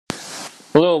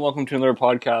Hello, and welcome to another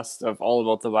podcast of All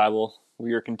About the Bible.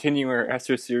 We are continuing our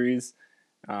Esther series.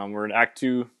 We're in Act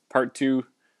 2, Part 2.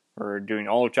 We're doing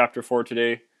all of Chapter 4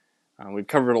 today. We've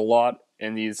covered a lot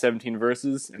in these 17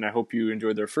 verses, and I hope you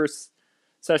enjoyed their first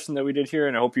session that we did here,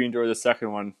 and I hope you enjoy the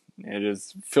second one. It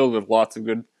is filled with lots of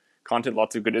good content,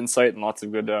 lots of good insight, and lots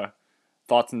of good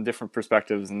thoughts and different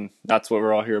perspectives, and that's what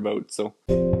we're all here about. So.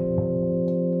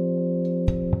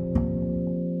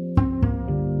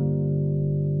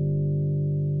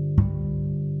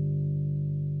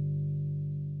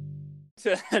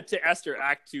 To Esther,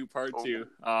 Act 2, Part 2.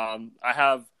 I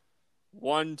have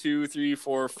 5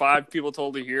 people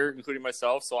totally here, including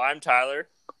myself. So I'm Tyler.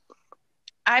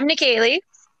 I'm Nikaylee.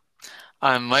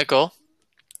 I'm Michael.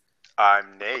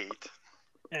 I'm Nate.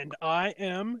 And I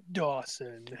am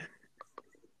Dawson.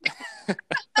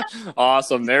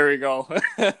 Awesome. There we go.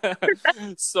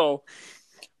 So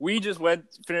we just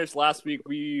finished last week.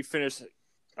 We finished,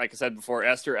 like I said before,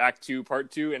 Esther, Act 2,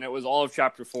 Part 2, and it was all of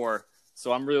Chapter 4.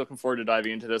 So I'm really looking forward to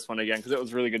diving into this one again because it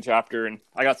was a really good chapter, and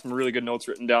I got some really good notes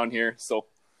written down here. So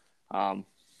I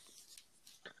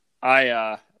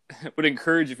would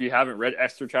encourage, if you haven't read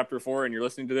Esther Chapter 4 and you're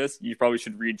listening to this, you probably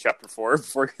should read Chapter 4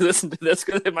 before you listen to this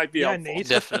because it might be helpful. Nate.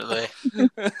 Definitely.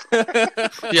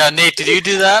 Yeah, Nate, did you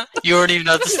do that? You weren't even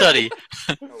at the study.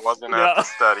 I wasn't at the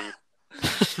study.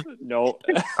 No.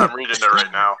 I'm reading it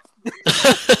right now.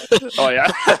 Oh, yeah?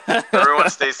 Everyone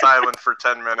stay silent for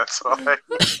 10 minutes.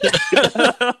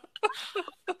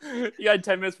 You had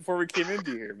 10 minutes before we came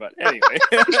into here, but anyway.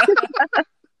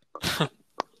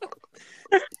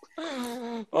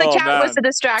 The cat was a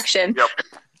distraction. Yep.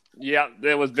 Yeah,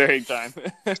 that was buried time.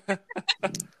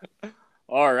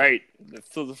 All right.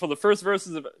 So for the first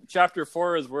verses of chapter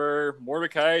 4 is where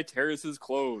Mordecai tears his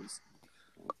clothes.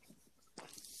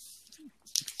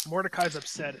 Mordecai's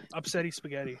upset. Upsetty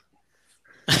spaghetti.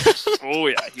 Oh,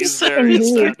 yeah. He's very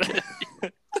upset.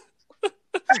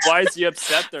 Why is he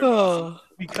upset there?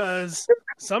 Because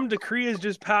some decree has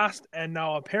just passed, and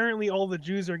now apparently all the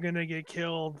Jews are going to get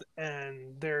killed,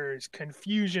 and there's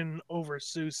confusion over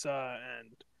Susa, and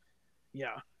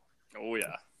yeah. Oh,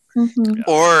 yeah. Mm-hmm.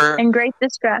 Or And great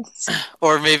distress.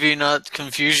 or maybe not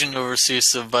confusion over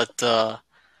Susa, but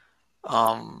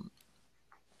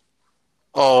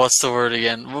what's the word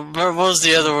again? What was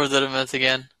the other word that it meant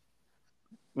again?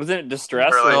 Wasn't it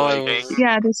distress? Or No, like, it was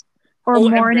Yeah,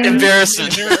 mourning.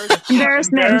 embarrassment.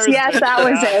 Embarrassment. Yes, that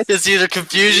was it. It's either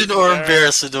confusion or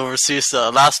embarrassment over Susa.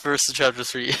 Last verse of chapter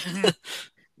 3.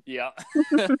 Yeah.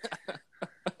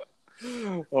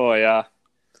 Oh, yeah.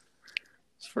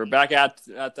 So we're back at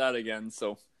that again,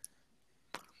 so.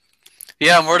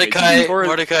 Yeah,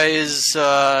 Mordecai is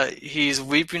he's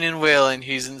weeping and wailing.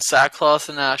 He's in sackcloth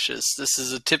and ashes. This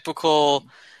is a typical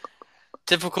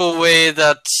way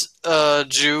that a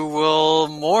Jew will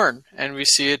mourn, and we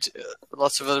see it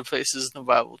lots of other places in the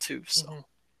Bible too. So,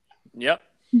 Yep.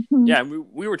 Mhm. Yeah,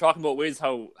 and we were talking about ways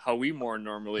how we mourn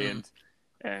normally,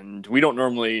 and we don't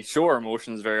normally show our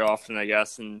emotions very often, I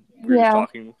guess. And we were just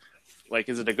talking, like,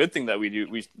 is it a good thing that we do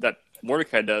that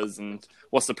Mordecai does, and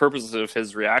what's the purpose of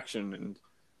his reaction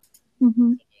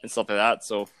and stuff like that?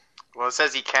 So, well, it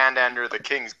says he can't enter the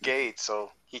king's gate,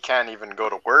 so he can't even go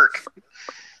to work.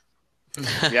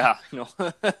 yeah, no.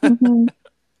 Mhm.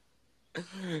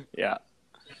 Yeah.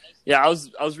 I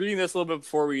was reading this a little bit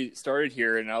before we started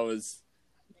here, and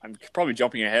I'm probably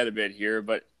jumping ahead a bit here,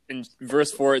 but in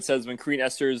verse 4 it says, when Queen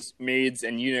Esther's maids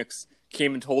and eunuchs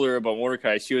came and told her about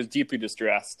Mordecai, she was deeply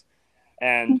distressed.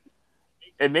 And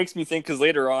it makes me think, because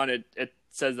later on it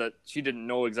says that she didn't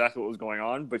know exactly what was going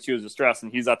on, but she was distressed,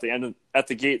 and he's at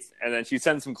the gates, and then she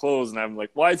sends him clothes, and I'm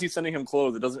like, why is he sending him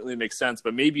clothes? It doesn't really make sense,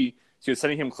 but maybe she was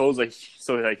sending him clothes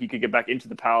so that he could get back into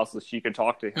the palace so she could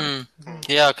talk to him.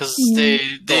 Yeah, because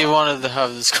they wanted to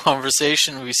have this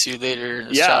conversation we see later in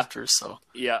this chapter. So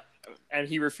yeah, and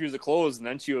he refused the clothes, and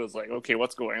then she was like, okay,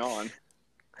 what's going on?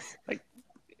 Like,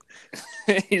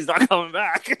 he's not coming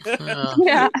back.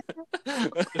 Yeah.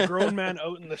 The grown man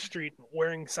out in the street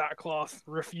wearing sackcloth,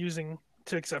 refusing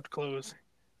to accept clothes.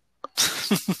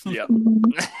 Yeah.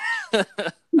 Mhm.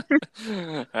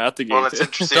 At the gate. Well, it's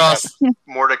interesting that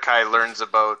Mordecai learns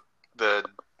about the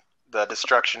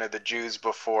destruction of the Jews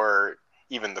before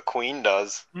even the queen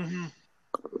does. Mm-hmm.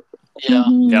 yeah,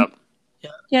 Mhm. Yep.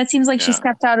 Yeah, it seems like she's Yeah.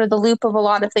 kept out of the loop of a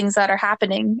lot of things that are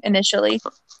happening initially.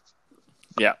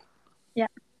 Yeah. Yeah.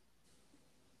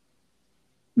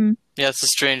 yeah, it's a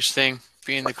strange thing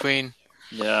being the queen.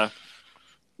 Yeah.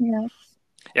 Yeah.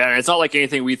 Yeah, and it's not like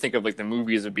anything we think of, like the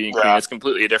movies of being queen. Yeah. It's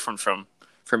completely different from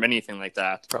anything like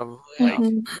that. Probably. Like,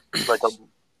 Mhm. Like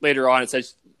later on, it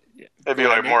says it'd be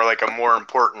like more like a more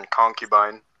important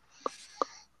concubine.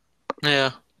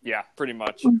 Yeah. Yeah, pretty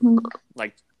much. Mhm.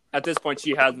 Like at this point,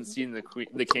 she hasn't seen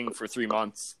the king for 3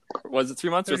 months. Was it 3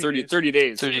 months or 30 30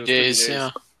 days? 30 It was days,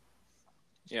 yeah.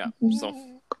 Yeah.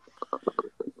 So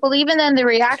Well, even then, the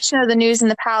reaction of the news in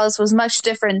the palace was much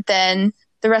different than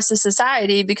the rest of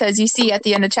society, because you see at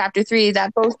the end of chapter 3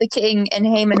 that both the king and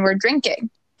Haman were drinking.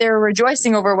 They were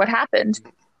rejoicing over what happened.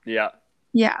 yeah,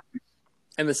 Yeah.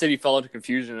 and the city fell into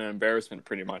confusion and embarrassment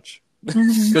pretty much.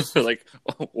 Mhm. Because they're like,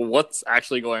 what's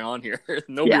actually going on here?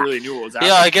 Nobody Yeah. really knew what was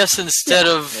happening. Yeah, I guess instead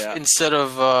Yeah.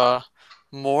 of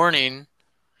mourning,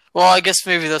 well, I guess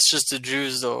maybe that's just the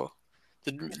Jews though.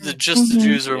 The Mhm.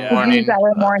 Jews were Yeah. The mourning. Jews that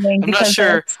were mourning. I'm not because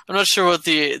sure. of- I'm not sure what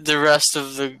the rest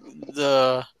of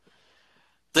the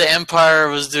empire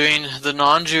was doing. The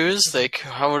non-Jews, like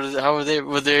how were they?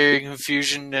 Were they in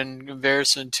confusion and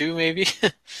embarrassment too? Maybe.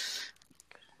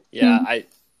 Yeah,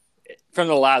 from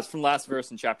last verse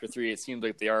in chapter 3, it seems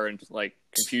like they are in like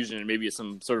confusion and maybe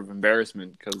some sort of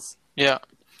embarrassment because Yeah.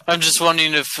 I'm just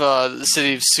wondering if the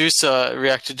city of Susa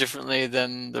reacted differently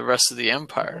than the rest of the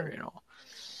empire. You know.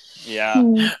 yeah.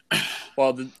 Mhm.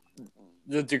 Well,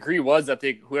 the decree was that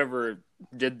whoever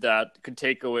did that could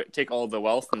take all the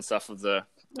wealth and stuff of the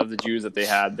Jews that they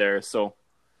had there. So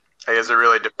I guess it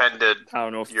really depended I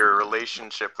don't know if your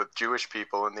relationship with Jewish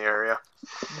people in the area.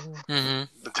 Mhm. Mm-hmm.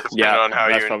 It depended yeah, on how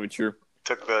that's you probably true.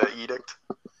 took the edict.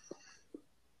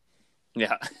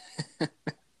 Yeah.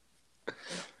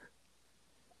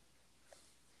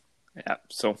 Yeah.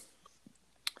 So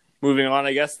moving on,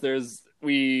 I guess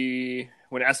when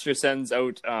Esther sends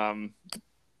out, I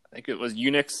think it was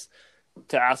eunuchs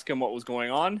to ask him what was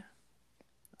going on.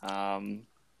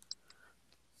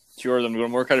 She ordered them to go to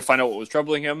Mordecai to find out what was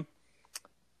troubling him.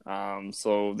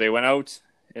 So they went out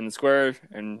in the square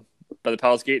and by the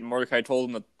palace gate, and Mordecai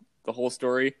told them the whole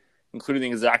story, including the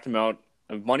exact amount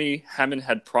of money Haman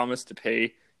had promised to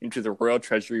pay into the royal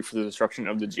treasury for the destruction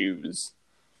of the Jews.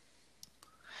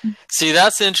 See,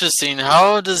 that's interesting.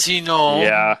 How does he know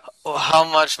Yeah. how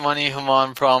much money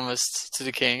Haman promised to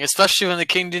the king? Especially when the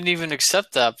king didn't even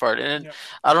accept that part. And Yep.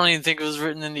 I don't even think it was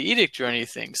written in the edict or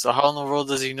anything. So how in the world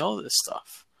does he know this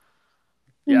stuff?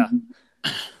 Yeah.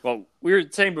 Well, we were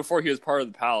saying before he was part of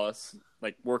the palace,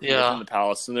 like working Yeah. within the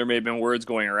palace, and there may have been words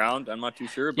going around. I'm not too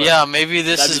sure, but Yeah, maybe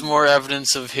this that'd is be- more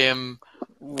evidence of him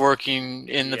working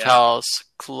in the Yeah. palace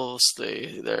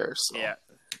closely there. So. yeah,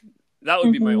 that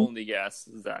would be my Mhm. only guess.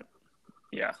 Is that,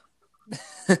 yeah,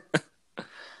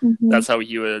 Mhm. that's how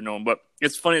he would have known. But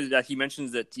it's funny that he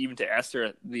mentions that even to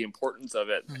Esther, the importance of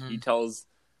it. Mhm. He tells,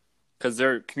 because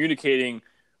they're communicating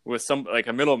with some like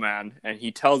a middleman, and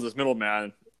he tells this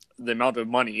middleman the amount of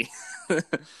money,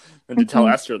 and to tell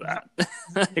Mhm. Esther that.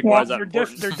 Like, why is that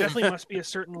important? There definitely must be a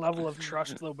certain level of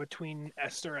trust though between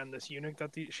Esther and this eunuch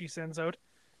that she sends out,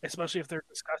 especially if they're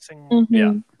discussing Mhm.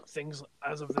 Yeah. things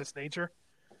as of this nature.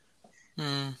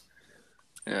 Mm.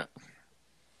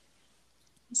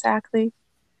 Exactly.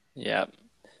 Yeah,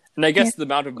 and I guess the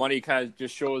amount of money kind of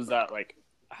just shows that like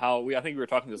how I think we were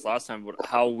talking this last time about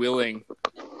how willing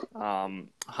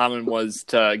Haman was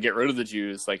to get rid of the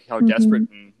Jews, like how Mhm. desperate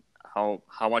and how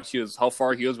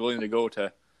far he was willing to go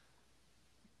to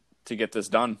get this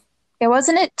done. Yeah,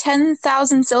 wasn't it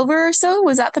 10,000 silver or so?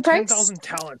 Was that the price? 10,000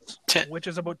 talents, which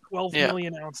is about 12 Yeah.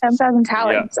 million ounces. 10,000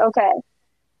 talents. Okay.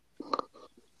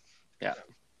 Yeah.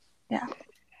 Yeah.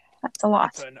 That's a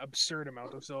lot. That's an absurd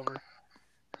amount of silver.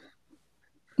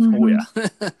 Oh Mhm.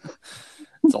 yeah,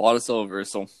 it's a lot of silver.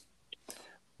 So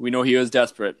we know he was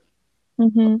desperate.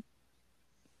 Mhm.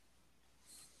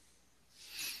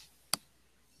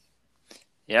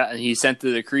 Yeah, and he sent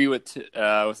the decree with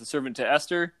the servant to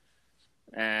Esther,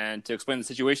 and to explain the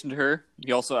situation to her.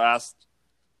 He also asked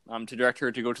to direct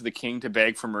her to go to the king to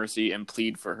beg for mercy and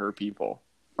plead for her people.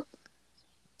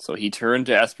 So he turned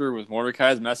to Esther with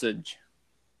Mordecai's message.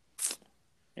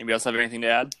 Anybody else have anything to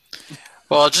add?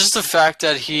 Well, just the fact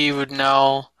that he would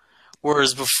now,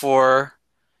 whereas before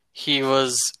he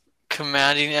was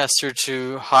commanding Esther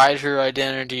to hide her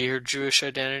identity, her Jewish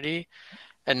identity,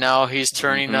 and now he's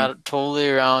turning Mhm. that totally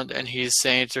around and he's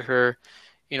saying to her,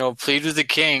 you know, plead with the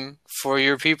king for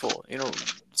your people, you know,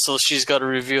 so she's got to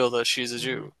reveal that she's a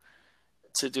Jew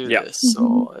to do Yeah. this.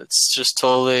 So it's just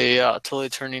totally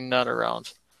turning that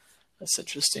around. That's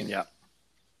interesting. Yeah.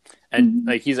 And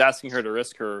like he's asking her to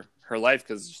risk her life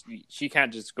because she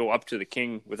can't just go up to the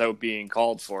king without being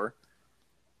called for.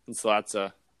 And so that's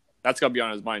got to be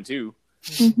on his mind too.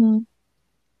 Mhm.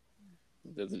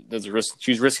 There's a risk.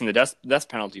 She's risking the death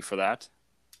penalty for that.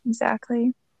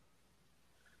 Exactly.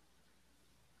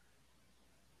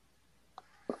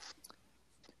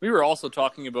 We were also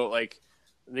talking about like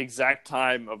the exact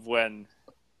time of when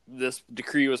this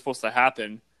decree was supposed to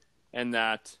happen, and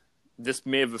that this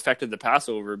may have affected the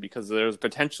Passover because there's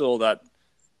potential that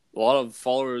a lot of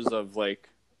followers of like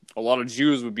a lot of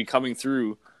Jews would be coming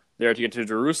through there to get to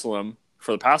Jerusalem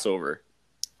for the Passover.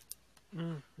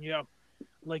 Yeah,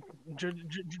 like during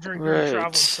Right. travel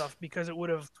and stuff, because it would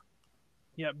have,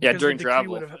 Yeah, because during the decree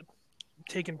travel. would have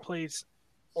taken place,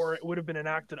 or it would have been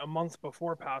enacted a month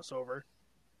before Passover,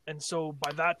 and so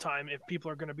by that time, if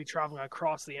people are going to be traveling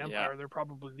across the empire, they're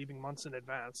probably leaving months in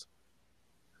advance.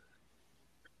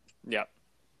 Yeah,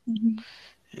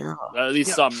 Yeah. at least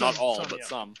Yeah, some, some, not all, some, but yeah.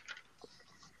 some.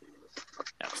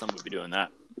 Yeah, some would be doing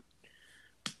that.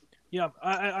 Yeah,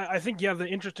 I think the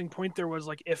interesting point there was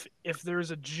like if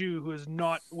there's a Jew who is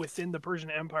not within the Persian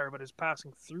Empire but is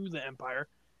passing through the empire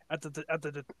at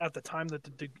the time that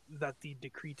the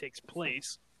decree takes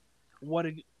place,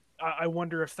 I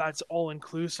wonder if that's all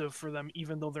inclusive for them,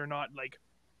 even though they're not like,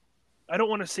 I don't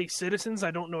want to say citizens.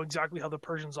 I don't know exactly how the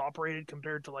Persians operated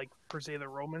compared to like per se the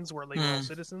Romans, where they were all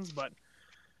citizens, but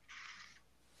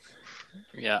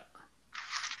Yeah.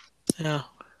 Yeah.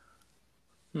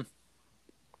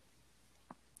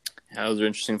 Yeah, those are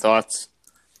interesting thoughts.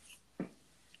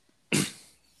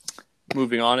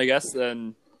 Moving on, I guess.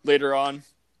 Then later on,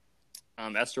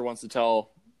 Esther wants to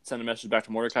send a message back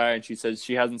to Mordecai, and she says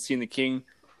she hasn't seen the king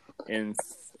in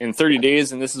 30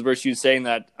 days, and this is where she's saying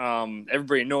that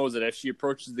everybody knows that if she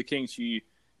approaches the king,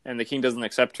 and the king doesn't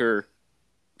accept her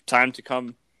time to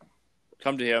come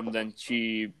to him, then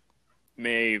she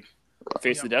may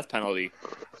face the death penalty.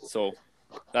 So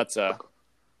that's a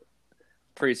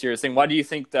pretty serious thing. Why do you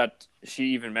think that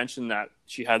she even mentioned that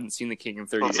she hadn't seen the king in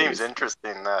 30 Well, it days? seems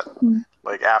interesting that,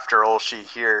 like, after all she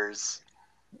hears,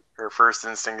 her first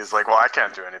instinct is like, well, I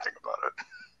can't do anything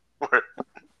about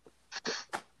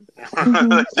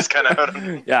it. Just kind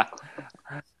of Yeah.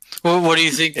 Well, what do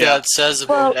you think Yeah. that says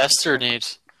about Well- Esther,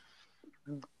 Nate?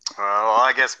 well,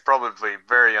 I guess probably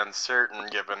very uncertain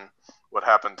given what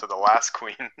happened to the last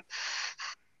queen.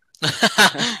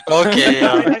 Okay,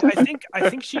 yeah. I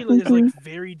think she is like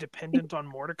very dependent on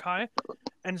Mordecai,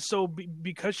 and so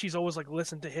because she's always like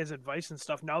listened to his advice and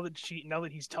stuff. Now that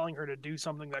he's telling her to do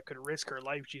something that could risk her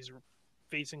life, she's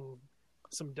facing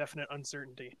some definite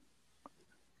uncertainty.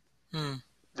 Hmm.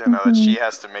 You know, that she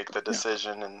has to make the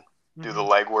decision and do the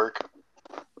legwork.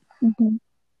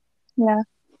 Yeah.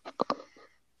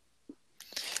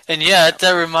 And yeah,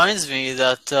 that reminds me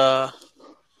that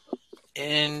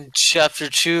in chapter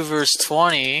 2, verse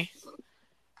 20,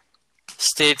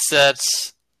 states that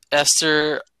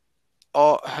Esther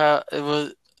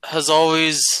has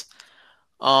always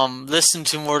listened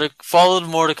to followed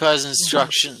Mordecai's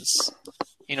instructions.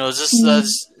 You know,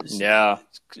 Yeah.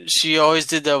 she always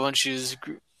did that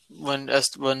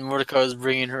when Mordecai was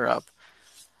bringing her up,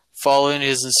 following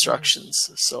his instructions.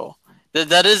 So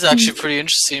that is actually pretty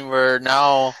interesting. Where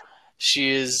now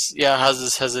she has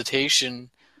this hesitation.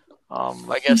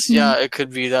 I guess it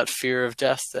could be that fear of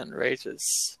death. Then, right?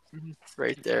 It's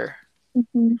right there.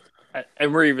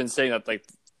 And we're even saying that, like,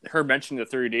 her mentioning the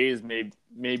 30 days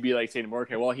may be like saying to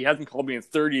Mordecai, well, he hasn't called me in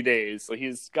 30 days, so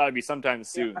he's got to be sometime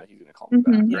soon that he's going to call me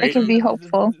back, Yeah, right? it can be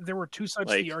hopeful. There were two sides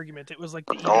Like- to the argument. It was like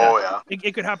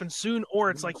it could happen soon, or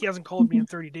it's like he hasn't called me in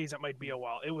 30 days. It might be a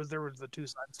while. There was the two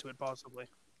sides to it, possibly.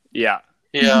 Yeah.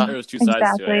 Yeah, There was two sides to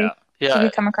Exactly. it, yeah. So yeah,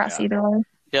 we come across either way.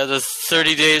 yeah. The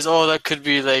 30 days. Oh, that could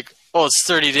be like. Oh, it's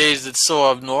 30 days. It's so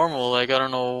abnormal. Like I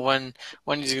don't know when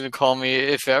he's going to call me,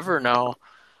 if ever now,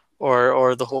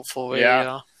 or the hopeful way.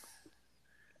 Yeah.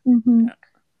 Mm-hmm.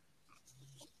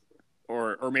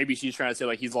 Or maybe she's trying to say,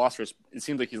 like, it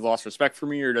seems like he's lost respect for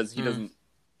me, or doesn't,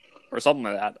 or something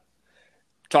like that.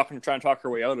 Trying to talk her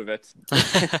way out of it.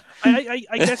 I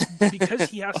guess because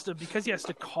he has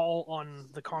to call on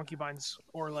the concubines,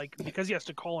 or like because he has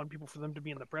to call on people for them to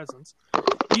be in the presence.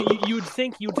 You would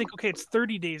think okay, it's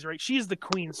 30 days, right? She's the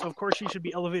queen, so of course she should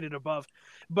be elevated above.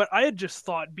 But I had just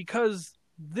thought because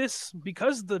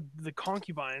the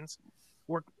concubines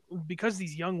were, because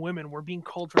these young women were being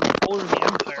called from all over the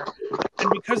empire, and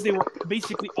because they were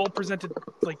basically all presented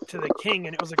like to the king,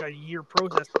 and it was like a year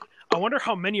process. I wonder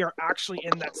how many are actually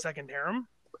in that second harem.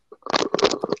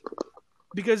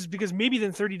 Because maybe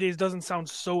then 30 days doesn't sound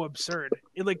so absurd.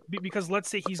 Because let's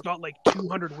say he's got like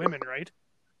 200 women, right?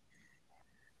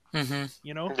 Mm-hmm.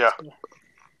 You know? Yeah.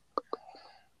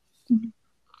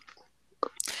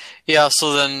 Yeah.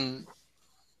 So then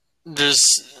there's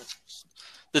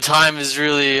the time is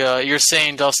really. You're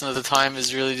saying, Dustin, that the time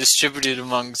is really distributed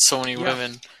among so many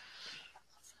women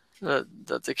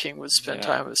that the king would spend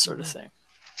time with, sort of thing.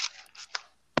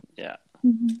 Yeah.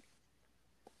 Mm-hmm.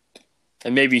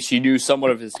 And maybe she knew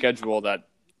somewhat of his schedule that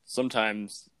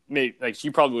sometimes, she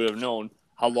probably would have known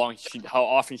how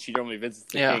often she normally visits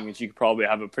the king, and she could probably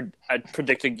have a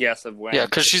predicted guess of when. Yeah,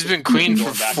 because she's been queen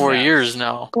for 4 years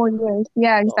now. 4 years.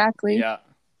 Yeah, exactly. Yeah.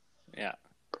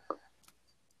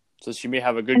 So she may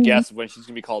have a good guess of when she's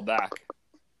going to be called back.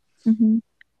 Mm-hmm.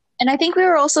 And I think we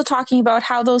were also talking about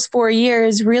how those 4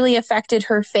 years really affected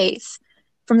her faith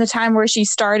from the time where she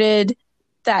started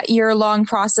that year-long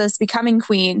process becoming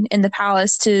queen in the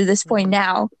palace to this point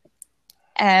now.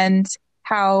 And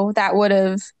how that would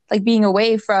have, like, being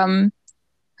away from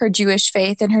her Jewish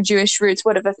faith and her Jewish roots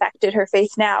would have affected her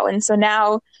faith now. And so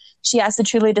now she has to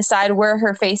truly decide where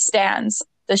her faith stands.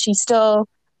 Does she still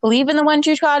believe in the one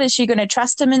true God? Is she going to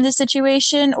trust him in this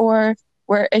situation, or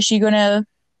where is she going to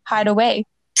hide away?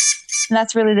 And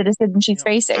that's really the decision she's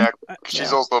facing. Yeah,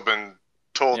 she's also been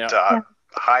told to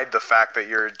hide the fact that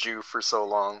you're a Jew for so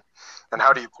long. And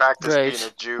how do you practice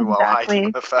being a Jew while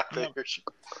hiding the fact that you're a Jew?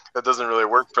 That doesn't really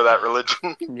work for that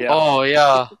religion. Oh,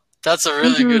 yeah. That's a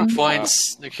really good point,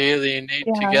 Nikayla and Nate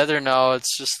together now.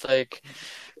 It's just like,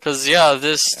 because,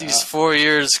 these 4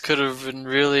 years could have been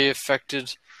really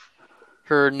affected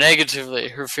her negatively,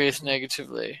 her faith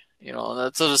negatively. You know,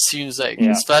 that's what it seems like.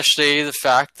 Especially the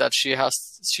fact that she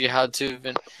had to have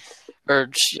been,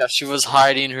 she was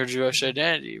hiding her Jewish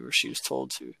identity where she was told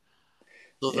to.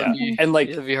 So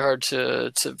it'd be hard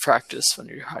to practice when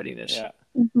you're hiding it. Yeah.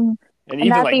 Mm-hmm. And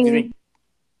even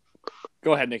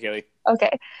go ahead, Nikayla.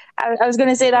 Okay. I was going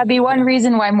to say that'd be one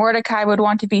reason why Mordecai would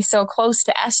want to be so close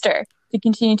to Esther, to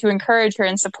continue to encourage her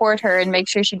and support her and make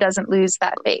sure she doesn't lose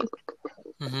that faith.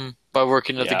 Mm-hmm. By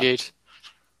working at the gate.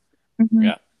 Mm-hmm.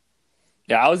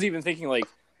 Yeah, I was even thinking, like,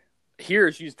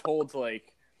 here she's told to,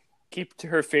 like, keep to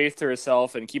her faith to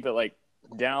herself and keep it, like,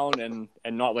 down and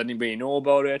not let anybody know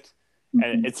about it. Mm-hmm.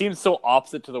 And it seems so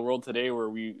opposite to the world today where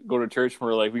we go to church and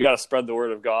we're like, we got to spread the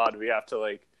word of God. We have to,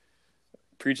 like,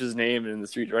 preach his name in the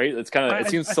street, right? It's kind of, it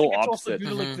seems so opposite when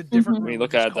you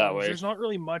look at it that way. There's not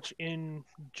really much in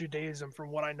Judaism,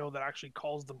 from what I know, that actually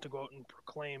calls them to go out and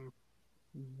proclaim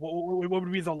what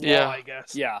would be the law, I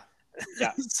guess. Yeah.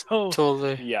 So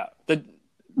totally. Yeah.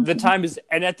 The time is,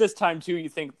 and at this time too, you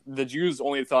think the Jews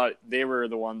only thought they were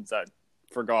the ones that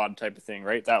for God type of thing,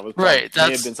 right? That was right.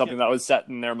 That had been something that was set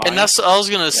in their mind. And that's what I was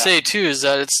gonna say too, is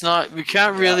that it's not, we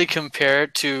can't really compare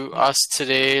it to us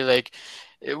today. Like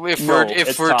if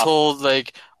we're told,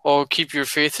 like, oh, keep your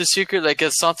faith a secret, like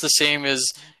it's not the same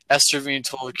as Esther being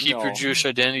told keep your Jewish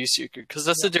identity secret, because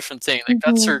that's a different thing. Like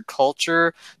that's her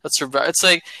culture, that's her. It's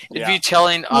like it'd be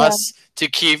telling us to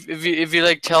keep, if you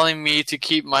like telling me to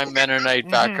keep my Mennonite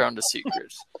background a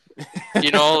secret.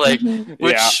 You know, like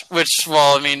which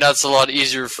well, I mean that's a lot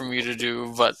easier for me to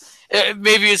do, but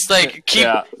maybe it's like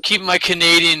keep my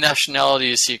Canadian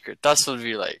nationality a secret. That's what it'd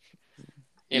be like.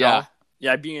 You know?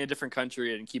 Yeah, being in a different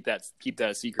country and keep that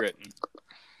a secret.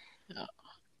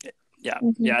 Yeah,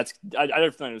 it's I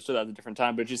definitely understood that at a different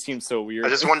time, but it just seems so weird. I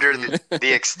just wonder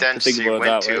the extent she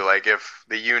went to. Like, if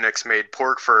the eunuchs made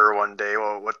pork for her one day,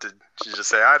 well, what did she just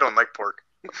say? I don't like pork.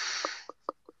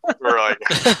 Or like,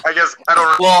 I guess I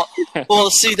don't.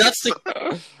 Well, see, that's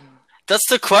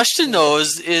the question though.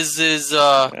 Is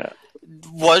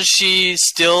was she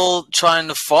still trying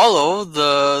to follow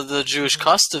the Jewish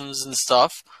customs and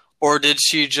stuff, or did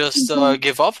she just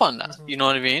give up on that? You know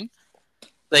what I mean?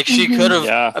 Like she could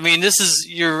have. I mean,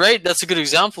 you're right. That's a good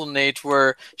example, Nate,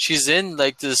 where she's in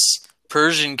like this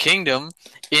Persian kingdom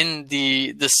in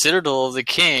the citadel of the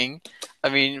king. I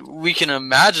mean, we can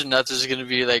imagine that there's going to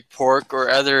be like pork or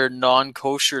other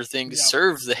non-kosher things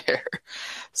served there.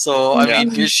 So, I mean,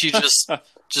 did she just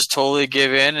totally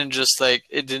give in and just like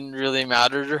it didn't really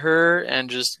matter to her and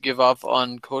just give up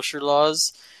on kosher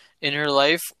laws in her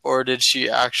life, or did she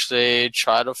actually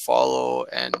try to follow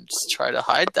and try to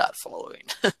hide that following?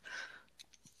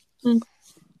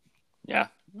 Yeah,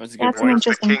 that's a good point.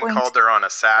 The king called her on a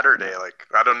Saturday. Like,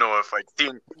 I don't know if like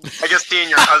I guess seeing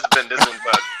your husband isn't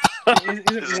work.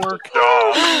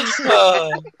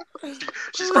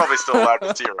 She's probably still allowed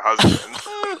to see her husband.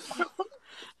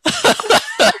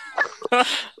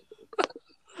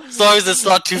 As long as it's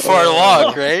not too far to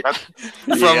walk, right?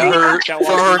 From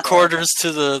her quarters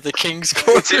to the king's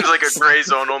quarters. It seems like a gray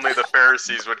zone only the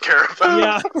Pharisees would care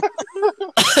about.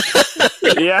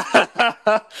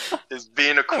 Is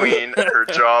being a queen her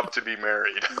job to be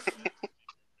married?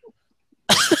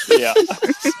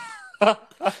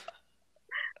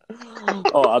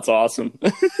 Oh, that's awesome.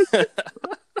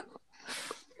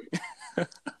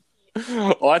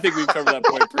 Well, I think we've covered that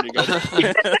point pretty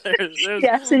good.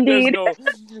 Yes, indeed.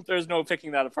 There's no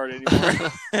picking that apart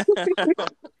anymore.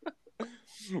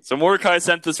 So Mordecai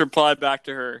sent this reply back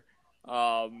to her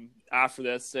after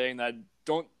this, saying that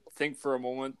don't think for a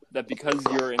moment that because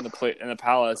you're in the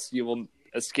palace, you will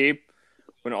escape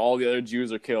when all the other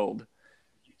Jews are killed.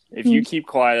 If you keep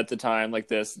quiet at the time like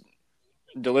this,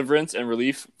 deliverance and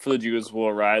relief for the Jews will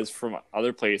arise from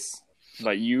other place,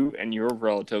 but you and your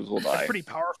relatives will die. That's pretty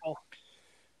powerful.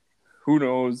 Who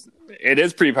knows? It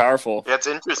is pretty powerful. Yeah, it's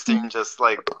interesting, just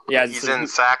like he's in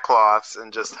sackcloth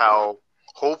and just how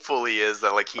hopeful he is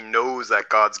that like he knows that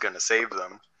God's going to save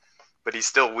them, but he's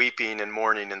still weeping and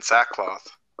mourning in sackcloth.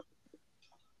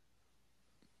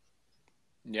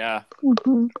 Yeah.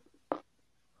 Mm-hmm.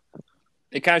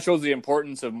 It kind of shows the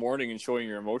importance of mourning and showing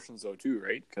your emotions, though, too,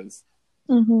 right? Because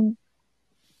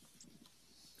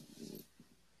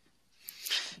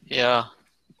yeah,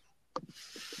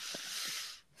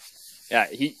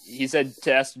 he said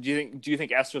to Esther, "Do you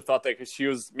think Esther thought that because she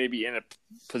was maybe in a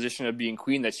position of being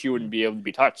queen that she wouldn't be able to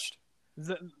be touched?"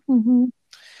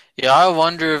 Yeah, I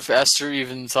wonder if Esther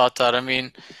even thought that. I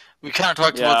mean, we kind of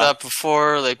talked about that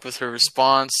before, like with her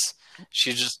response.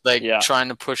 She's just trying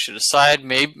to push it aside.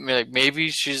 Maybe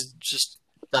she's just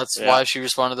why she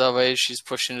responded that way. She's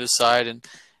pushing it aside, and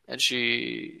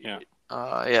she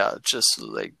just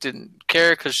like didn't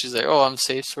care because she's like, oh, I'm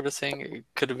safe, sort of thing. It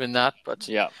could have been that, but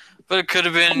it could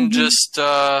have been just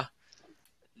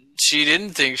she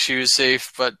didn't think she was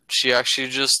safe, but she actually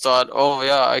just thought, oh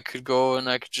yeah, I could go and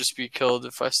I could just be killed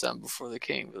if I stand before the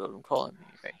king without him calling me.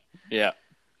 Right? Yeah.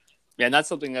 Yeah, and that's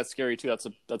something that's scary too.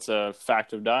 That's a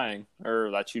fact of dying, or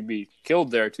that she'd be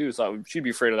killed there too. So she'd be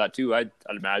afraid of that too. I'd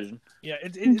imagine. Yeah,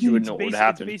 you would know what would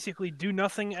happen. It's basically do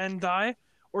nothing and die,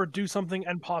 or do something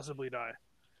and possibly die.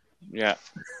 Yeah.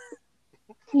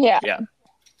 Yeah. Yeah.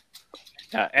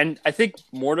 Yeah, and I think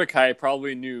Mordecai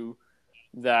probably knew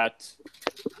that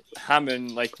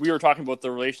Haman, like we were talking about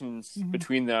the relations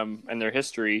between them and their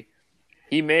history.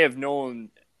 He may have known.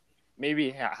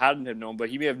 Maybe hadn't have known, but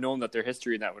he may have known that their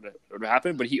history and that would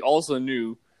happen. But he also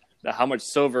knew that how much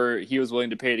silver he was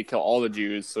willing to pay to kill all the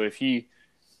Jews. So if he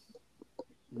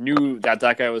knew that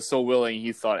guy was so willing,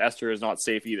 he thought Esther is not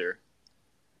safe either.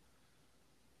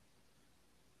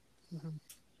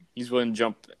 He's willing to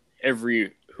jump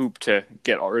every hoop to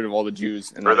get rid of all the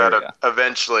Jews. In that area.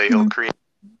 Eventually he'll create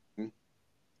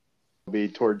be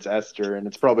towards Esther, and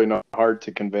it's probably not hard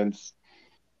to convince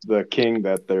the king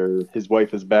that his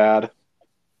wife is bad.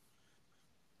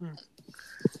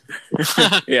 That's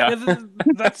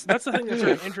the thing that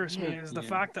sort of interests me is the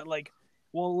fact that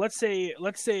let's say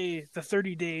the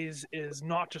 30 days is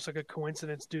not just like a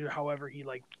coincidence due to however he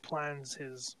plans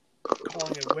his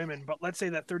calling of women, but let's say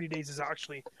that 30 days is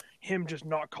actually him just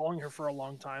not calling her for a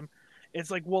long time. It's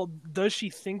like, well, does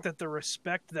she think that the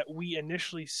respect that we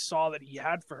initially saw that he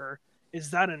had for her,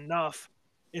 is that enough?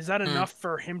 Is that enough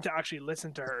for him to actually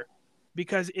listen to her?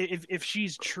 Because if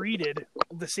she's treated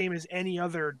the same as any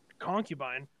other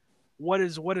concubine, what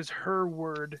is her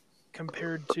word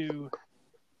compared to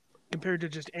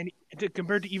just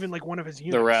compared to even one of his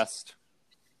eunuchs? The rest.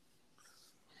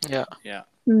 Yeah. Yeah.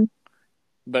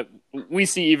 But we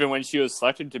see even when she was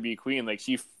selected to be queen,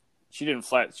 she didn't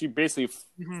fly. She basically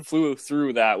flew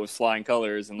through that with flying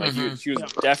colors, and she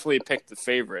was definitely picked the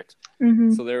favorite.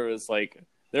 So there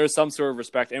was some sort of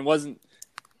respect, and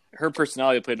her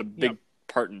personality played a big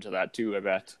part into that too. I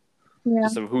bet,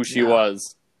 just of who she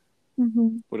was,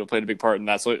 would have played a big part in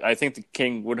that. So I think the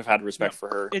king would have had respect for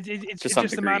her. It's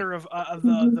just a matter of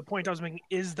the point I was making.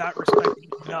 Is that respect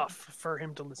enough for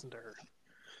him to listen to her?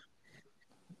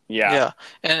 Yeah,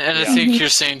 and I think you're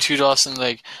saying too, Dawson.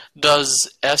 Does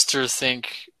Esther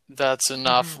think that's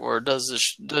enough, or does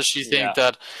she think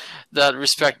that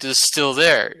respect is still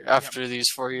there after these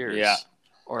 4 years? Yeah.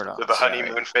 Or not. The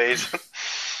honeymoon phase.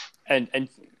 and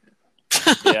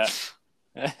yeah.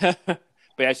 But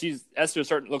yeah, Esther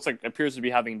appears to be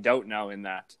having doubt now in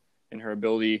her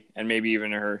ability, and maybe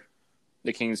even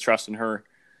the king's trust in her.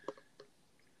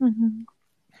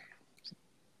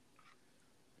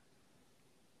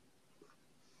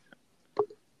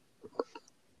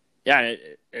 Yeah,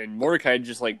 and Mordecai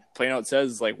just plain out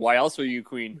says why else are you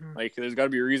queen? There's got to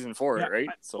be a reason for it, right?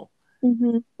 So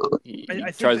he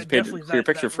tries to paint a clear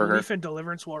picture for her. Relief and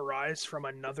deliverance will arise from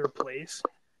another place,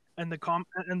 and the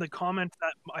comment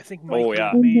that I think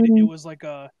Mike made, it was like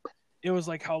how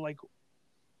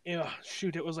here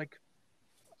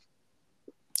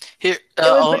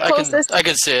I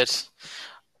can say it.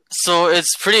 So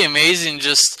it's pretty amazing.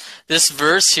 Just this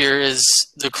verse here is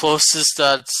the closest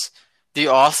that the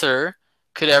author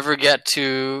could ever get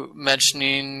to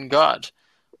mentioning God.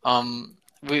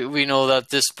 We know that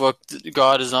this book,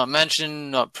 God is not mentioned,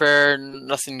 not prayer,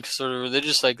 nothing sort of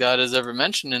religious like that is ever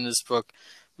mentioned in this book,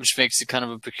 which makes it kind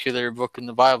of a peculiar book in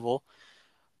the Bible.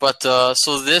 But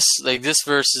so this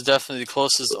verse is definitely the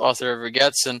closest the author ever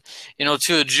gets, and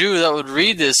to a Jew that would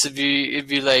read this, it'd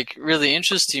be like really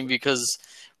interesting, because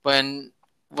when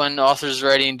the author's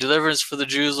writing, deliverance for the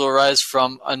Jews will arise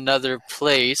from another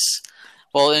place.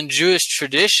 Well, in Jewish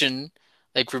tradition,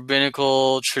 like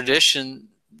rabbinical tradition,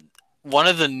 one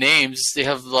of the names, they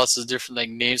have lots of different like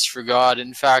names for God.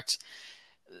 In fact,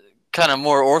 kind of in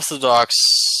more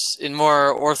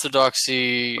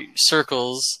orthodoxy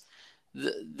circles,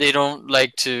 they don't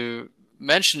like to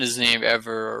mention his name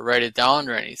ever or write it down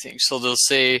or anything. So they'll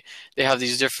say they have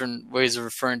these different ways of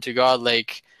referring to God,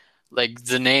 like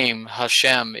the name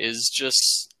Hashem is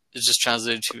just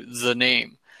translated to the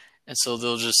name. And so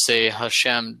they'll just say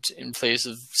Hashem in place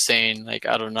of saying like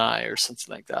Adonai or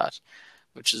something like that,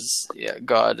 which is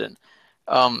God. And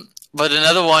but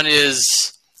another one is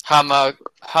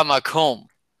Hamakom,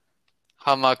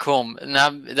 and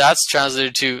that's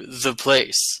translated to the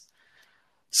place.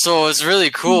 So it's really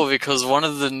cool, because one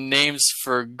of the names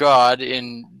for God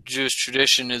in Jewish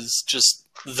tradition is just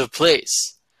the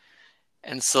place.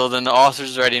 And so then the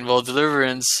author's writing, well,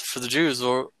 deliverance for the Jews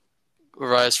will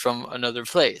arise from another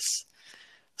place.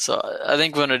 So I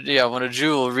think when a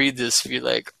Jew will read this, be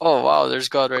like, oh wow, there's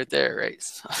God right there, right?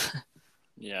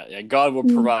 Yeah, God will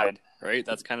provide, right?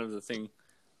 That's kind of the thing.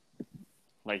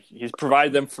 Like, he's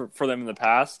provided them for them in the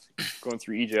past, going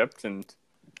through Egypt, and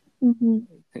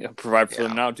provide for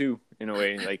them now too, in a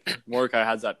way. Like, Mordecai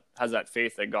has that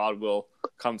faith that God will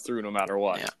come through no matter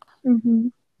what.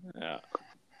 Yeah.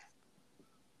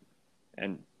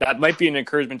 And that might be an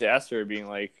encouragement to Esther, being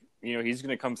like, he's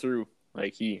going to come through.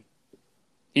 Like,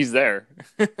 he's there.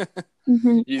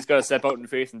 You just got to step out in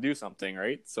faith and do something,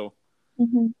 right? So.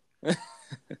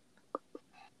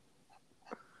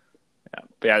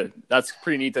 But that's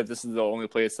pretty neat that this is the only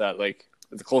place that, like,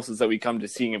 the closest that we come to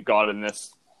seeing of God in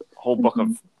this whole book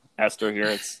of Esther here.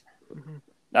 It's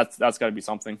that's got to be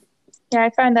something. Yeah, I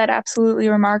find that absolutely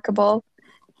remarkable.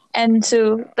 And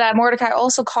so that Mordecai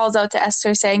also calls out to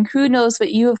Esther, saying, "Who knows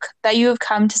that you have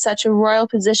come to such a royal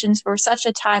position for such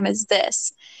a time as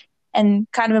this?" And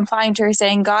kind of implying to her,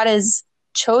 saying, God has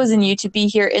chosen you to be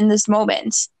here in this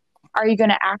moment. Are you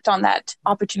going to act on that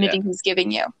opportunity he's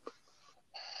giving you?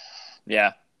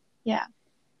 Yeah. Yeah.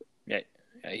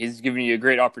 He's giving you a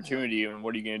great opportunity, and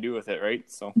what are you going to do with it, right?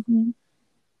 So,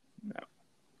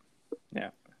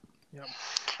 yeah.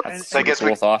 That's I guess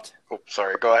cool thought. Oh,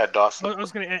 sorry. Go ahead, Dawson. I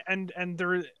was going to, and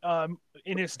there,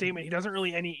 in his statement, he doesn't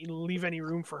really leave any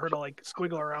room for her to like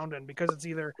squiggle around in, because it's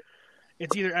either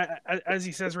as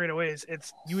he says right away,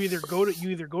 it's you either go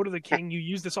to the king, you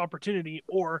use this opportunity,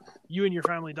 or you and your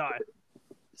family die.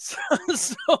 So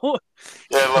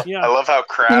I love how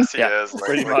crass he is. Like,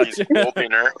 pretty when much. he's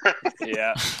holding her.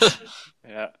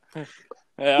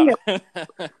 Yeah.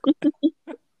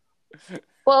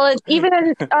 Well, even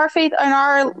in our faith, in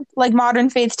our like modern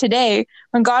faith today,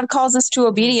 when God calls us to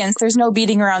obedience, there's no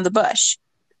beating around the bush.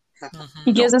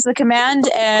 He gives us a command,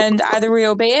 and either we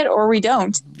obey it or we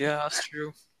don't. Yeah, that's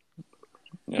true.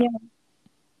 Yeah.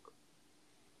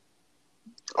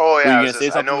 Oh yeah,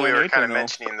 I know we were kind of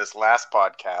mentioning this last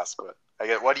podcast, but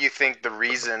what do you think the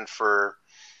reason for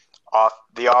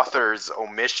the author's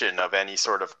omission of any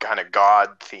sort of kind of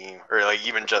God theme, or like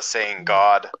even just saying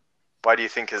God? Why do you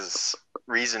think his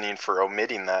reasoning for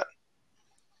omitting that?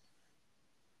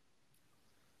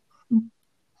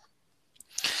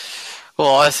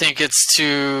 Well, I think it's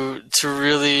to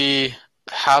really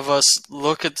have us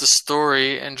look at the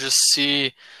story and just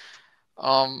see,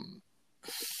 how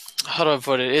do I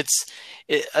put it?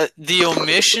 The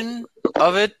omission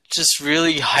of it just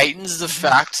really heightens the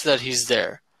fact that he's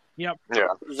there. Yep. Yeah.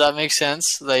 Does that make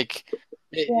sense? Like,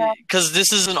 because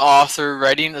this is an author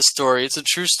writing a story. It's a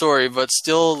true story, but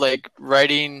still like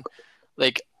writing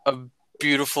like a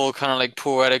beautiful kind of like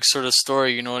poetic sort of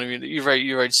story. You know what I mean? You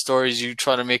write stories. You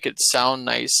try to make it sound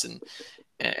nice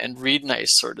and read nice,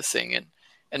 sort of thing.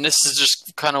 And this is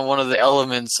just kind of one of the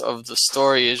elements of the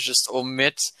story, is just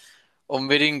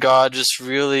omitting God just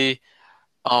really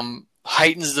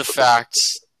heightens the fact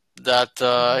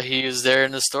that he is there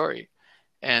in the story.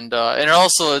 And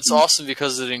also it's awesome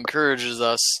because it encourages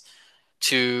us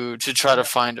to try to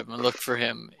find him and look for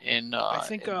him in. I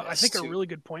think a really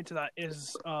good point to that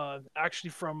is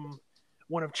actually from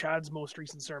one of Chad's most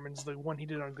recent sermons, the one he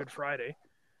did on Good Friday,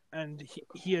 and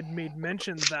he had made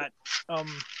mention that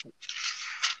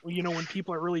when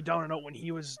people are really down and out, when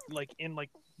he was like in like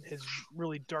his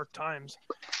really dark times,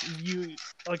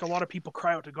 a lot of people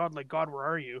cry out to God, like, God, where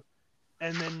are you?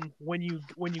 And then when you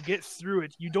get through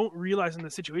it, you don't realize in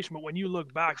the situation, but when you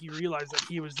look back, you realize that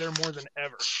he was there more than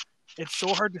ever. It's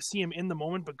so hard to see him in the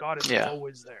moment, but God is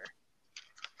always there.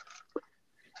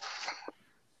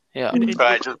 Yeah.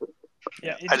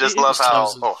 I just love how.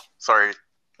 Oh, sorry.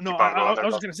 No, I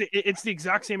was just going to say, it's the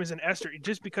exact same as in Esther.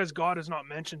 Just because God is not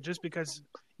mentioned, just because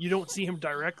you don't see him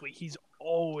directly, he's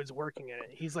always working in it.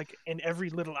 He's like in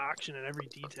every little action and every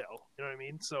detail. You know what I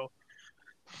mean? So.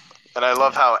 And I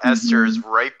love how Esther is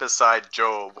right beside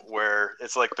Job, where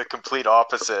it's like the complete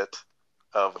opposite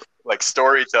of like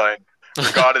storytelling.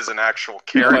 God is an actual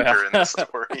character in the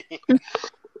story.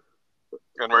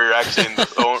 And where you're actually in the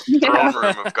throne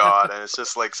room of God. And it's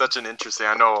just like such an interesting,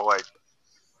 I know like,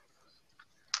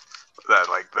 that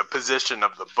like the position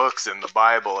of the books in the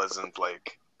Bible isn't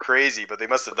like crazy, but they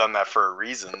must have done that for a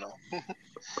reason.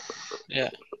 Yeah.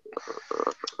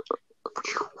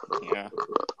 Yeah.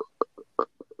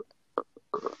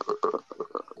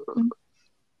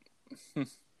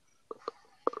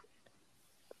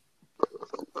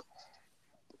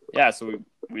 Yeah, so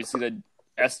we see that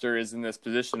Esther is in this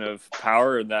position of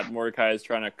power, and that Mordecai is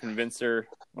trying to convince her,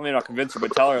 well, maybe not convince her,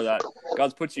 but tell her that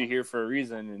God's put you here for a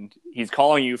reason, and he's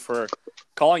calling you to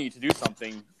do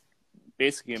something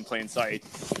basically in plain sight,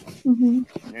 and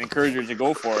encourage her to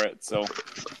go for it. So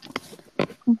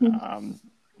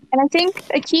and I think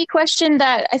a key question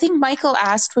that I think Michael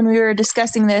asked when we were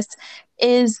discussing this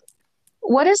is,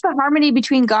 what is the harmony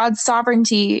between God's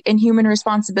sovereignty and human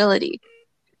responsibility?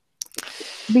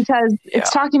 Because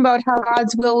it's talking about how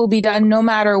God's will be done no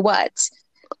matter what.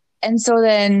 And so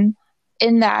then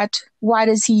in that, why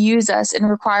does he use us and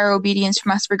require obedience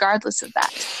from us regardless of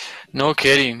that? No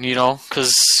kidding,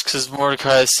 because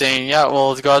Mordecai is saying, yeah,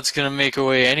 well, God's going to make a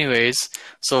way anyways,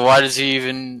 so why does he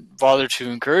even bother to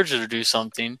encourage her to do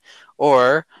something?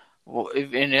 Or,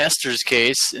 in Esther's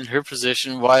case, in her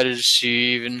position, why does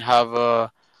she even have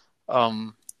a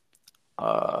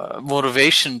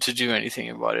motivation to do anything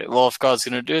about it? Well, if God's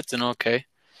going to do it, then okay.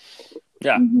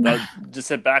 Yeah, just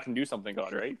sit back and do something,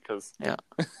 God, right? Because yeah.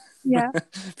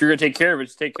 If you're going to take care of it,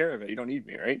 just take care of it. You don't need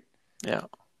me, right? Yeah.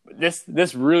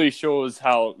 This really shows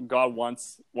how God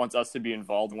wants us to be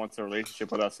involved and wants a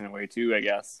relationship with us in a way too, I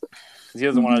guess. Because he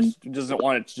doesn't want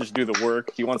to just do the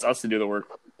work. He wants us to do the work,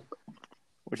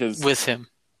 which is with him.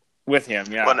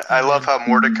 Yeah. But I love how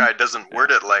Mordecai doesn't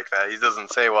word it like that. He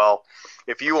doesn't say, "Well,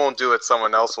 if you won't do it,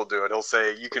 someone else will do it." He'll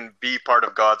say, "You can be part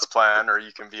of God's plan, or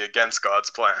you can be against God's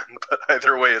plan. But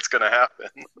either way, it's going to happen."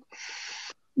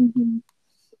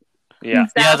 Yeah.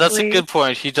 Exactly. Yeah, that's a good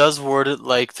point. He does word it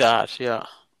like that. Yeah.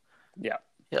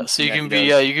 Yeah, so you can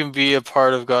be a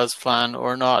part of God's plan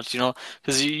or not,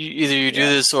 because either you do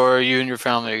this or you and your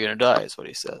family are going to die, is what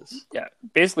he says. Yeah,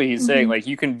 basically he's saying, like,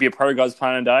 you can be a part of God's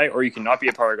plan and die, or you can not be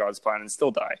a part of God's plan and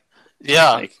still die.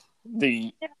 Yeah. Like,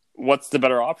 what's the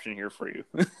better option here for you?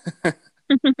 Yeah.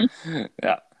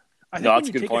 I think that's when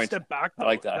a good point. A step back, though, I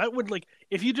like that. That would,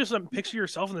 if you just picture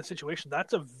yourself in the situation,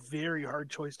 that's a very hard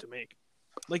choice to make.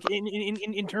 Like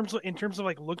in terms of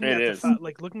like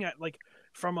looking at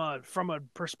from a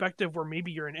perspective where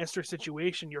maybe you're in Esther's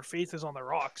situation, your faith is on the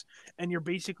rocks, and you're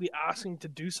basically asking to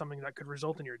do something that could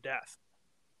result in your death.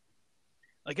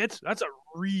 Like that's a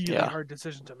really hard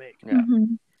decision to make. Yeah,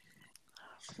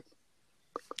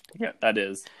 yeah, that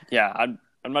is. Yeah, I'm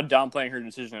not downplaying her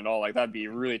decision at all. Like, that'd be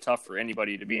really tough for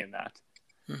anybody to be in that.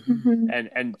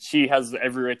 And she has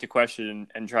every right to question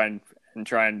and try and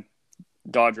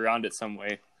dodge around it some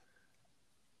way,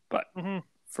 but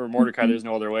for Mordecai, there's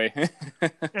no other way.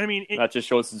 I mean, that just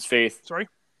shows his faith. Sorry,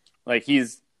 like he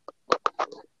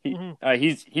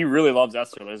really loves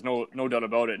Esther. There's no doubt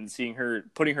about it. And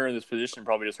putting her in this position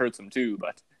probably just hurts him too.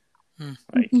 But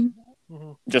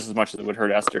just as much as it would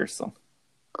hurt Esther. So.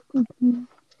 And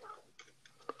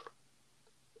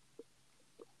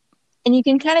you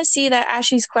can kind of see that as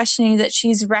she's questioning, that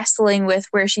she's wrestling with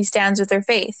where she stands with her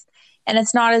faith. And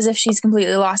it's not as if she's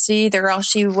completely lost it either, or else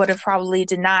she would have probably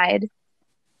denied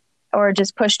or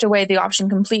just pushed away the option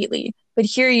completely. But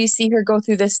here you see her go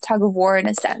through this tug of war in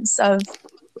a sense of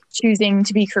choosing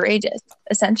to be courageous,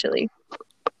 essentially.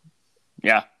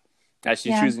 Yeah. As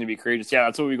she's choosing to be courageous. Yeah,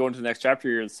 that's what we go into the next chapter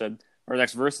here. It said, or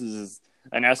next verses is,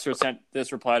 and Esther sent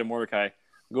this reply to Mordecai: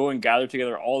 "Go and gather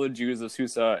together all the Jews of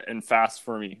Susa and fast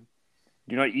for me.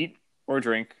 Do not eat or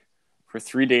drink for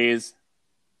 3 days,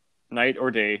 night or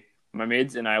day. My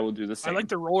maids and I will do the same." I like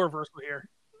the role reversal here.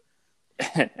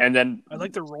 And then I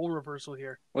like the role reversal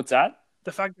here. What's that?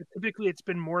 The fact that typically it's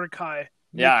been Mordecai.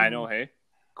 Yeah, I know. Hey,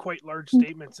 quite large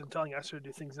statements and telling Esther to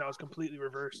do things. Now is completely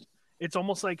reversed. It's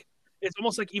almost like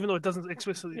even though it doesn't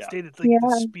explicitly state it,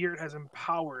 the Spirit has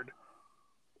empowered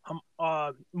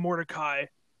Mordecai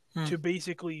to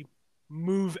basically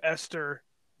move Esther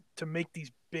to make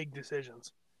these big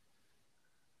decisions.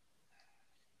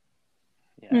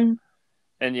 Yeah.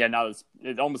 And yeah, now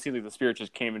it almost seems like the Spirit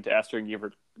just came into Esther and gave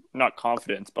her not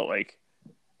confidence, but like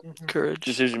courage,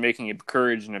 decision making,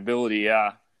 courage, and ability.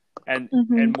 Yeah, and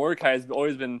Mordecai has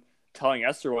always been telling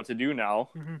Esther what to do now,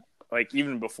 like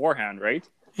even beforehand, right?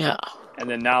 Yeah. And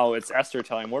then now it's Esther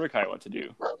telling Mordecai what to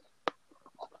do.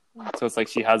 So it's like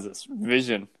she has this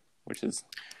vision, which is...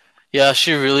 Yeah,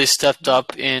 she really stepped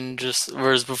up in just...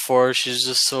 Whereas before, she's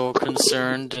just so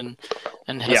concerned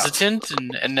and hesitant.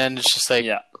 And then it's just like...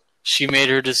 She made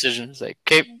her decision. It's like,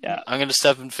 okay, I'm going to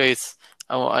step in faith.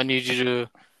 I need you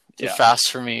to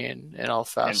fast for me, and I'll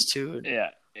fast too. Yeah.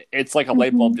 It's like a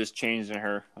light bulb just changed in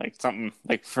her. Like something,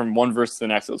 like from one verse to the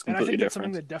next, it was completely different.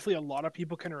 Something that definitely a lot of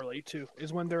people can relate to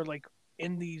is when they're like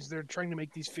they're trying to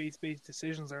make these faith-based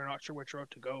decisions. They're not sure which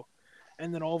route to go.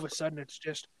 And then all of a sudden it's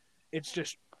just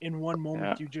in one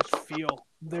moment you just feel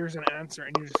there's an answer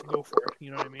and you just go for it.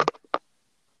 You know what I mean?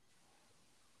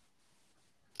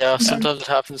 Yeah, sometimes it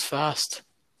happens fast.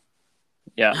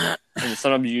 Yeah. And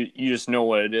sometimes you just know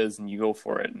what it is and you go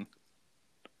for it.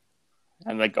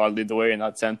 And let God lead the way in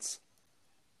that sense.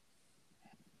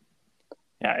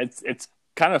 Yeah, it's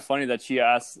kind of funny that she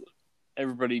asked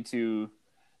everybody to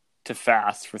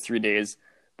fast for 3 days.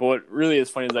 But what really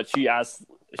is funny is that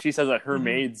she says that her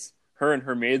and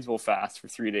her maids will fast for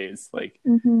 3 days. Like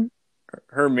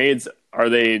her maids, are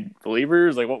they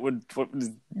believers? Like what would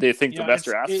they think the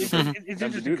Esther asked it's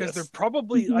interesting because they're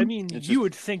probably you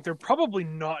would think they're probably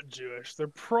not Jewish. They're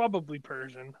probably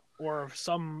Persian or of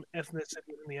some ethnicity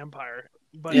in the empire.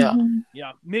 But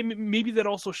maybe that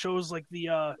also shows like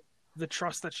the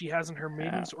trust that she has in her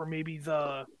maidens, or maybe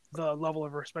the level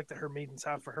of respect that her maidens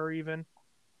have for her, even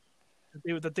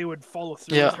that they would follow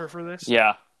through with her for this.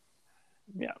 Yeah.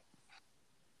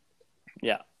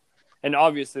 And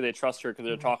obviously they trust her because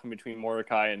they're talking between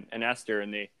Mordecai and Esther,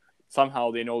 and they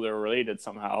know they're related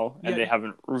somehow, and they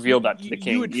haven't revealed that to the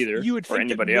king either, you would or think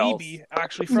anybody that else. Maybe,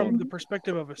 actually, from the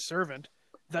perspective of a servant,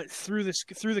 that through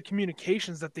the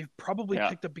communications that they've probably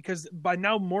picked up, because by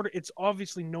now it's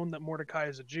obviously known that Mordecai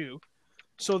is a Jew,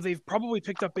 so they've probably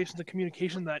picked up based on the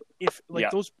communication that if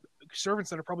those servants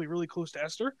that are probably really close to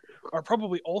Esther are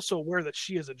probably also aware that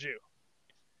she is a Jew.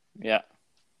 Yeah.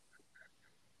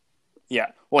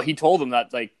 Yeah. Well, he told them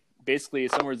that, like, basically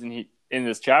somewhere in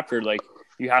this chapter, like,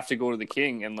 you have to go to the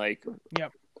king and like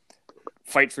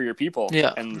fight for your people.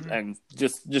 Yeah. And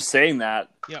just saying that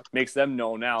makes them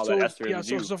know now that Esther is a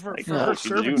Jew. So for her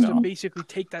servants to basically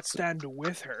take that stand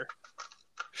with her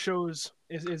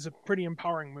is a pretty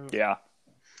empowering move. Yeah.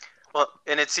 Well,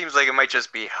 and it seems like it might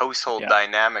just be household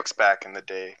dynamics back in the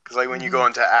day. Because like when you go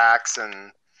into Acts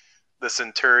and the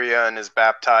centurion is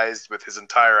baptized with his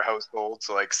entire household,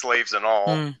 so like slaves and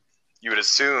all, you would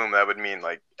assume that would mean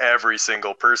like every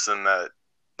single person that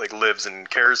like lives and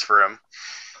cares for him.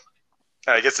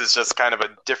 And I guess it's just kind of a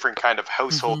different kind of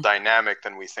household dynamic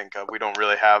than we think of. We don't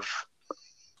really have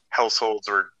households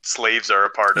where slaves are a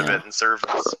part of it and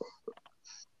servants.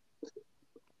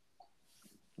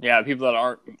 Yeah, people that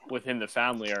aren't within the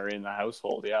family are in the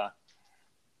household,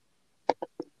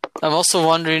 I'm also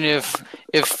wondering if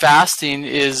fasting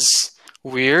is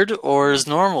weird or is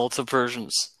normal to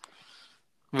Persians.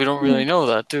 We don't really know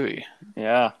that, do we?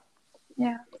 Yeah.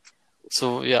 Yeah.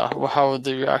 So, how would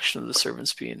the reaction of the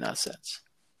servants be in that sense?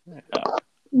 Yeah.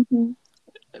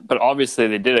 But obviously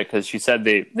they did it because she said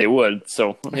they would,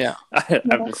 so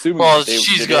I'm assuming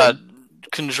she's got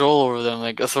control over them,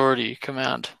 like authority,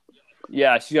 command.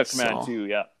 Yeah, she got command too,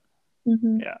 yeah.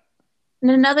 Yeah.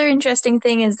 And another interesting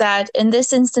thing is that in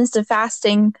this instance of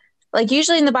fasting, like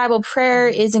usually in the Bible, prayer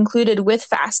is included with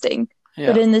fasting.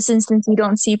 Yeah. But in this instance, you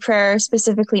don't see prayer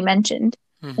specifically mentioned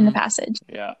in the passage.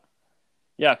 Yeah.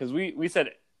 Yeah, because we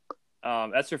said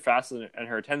Esther fasted and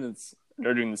her attendants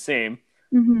are doing the same.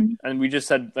 And we just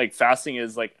said like fasting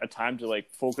is like a time to like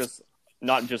focus,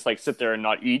 not just like sit there and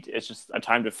not eat. It's just a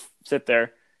time to sit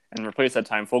there and replace that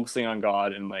time focusing on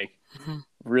God and like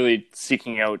really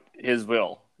seeking out his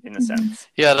will in a sense.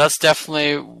 Yeah, that's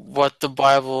definitely what the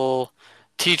Bible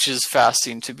teaches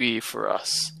fasting to be for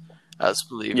us as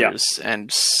believers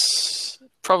and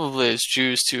probably as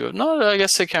Jews too. No, I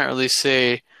guess I can't really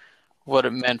say what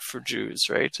it meant for Jews,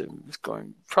 right? It was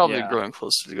growing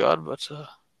closer to God, but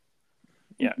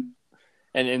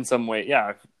and in some way,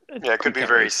 it could be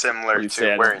very similar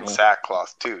to wearing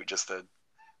sackcloth too, just a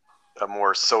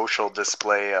more social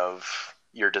display of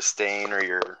your disdain or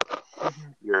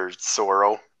your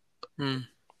sorrow.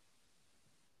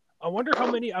 I wonder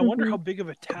how big of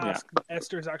a task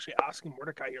Esther is actually asking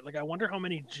Mordecai here. Like, I wonder how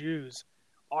many Jews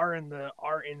are in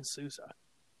Susa.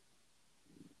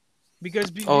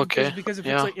 Because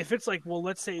if it's like, well,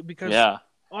 let's say because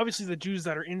obviously the Jews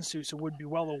that are in Susa would be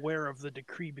well aware of the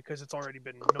decree because it's already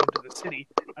been known to the city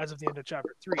as of the end of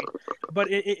chapter 3. But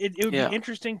it would be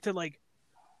interesting to like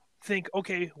think,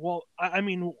 okay, well, I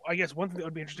mean, I guess one thing that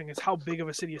would be interesting is how big of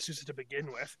a city is Susa to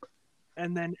begin with,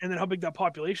 and then how big that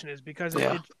population is, because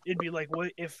it'd be like, well,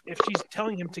 if she's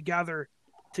telling him to gather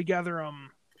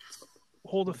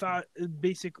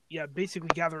basically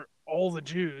gather all the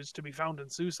Jews to be found in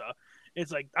Susa,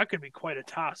 it's like that could be quite a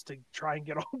task to try and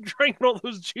get all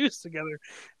those Jews together.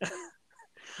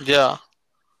 Yeah.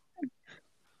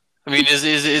 I mean, is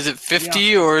it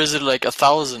 50 or is it like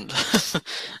 1,000?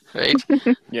 Right?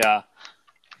 Yeah.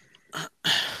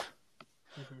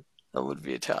 That would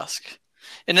be a task.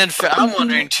 And then I'm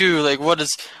wondering too, like, what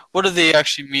do they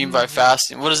actually mean by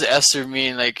fasting? What does Esther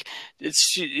mean? Like,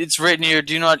 it's written here: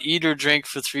 do not eat or drink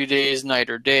for 3 days, night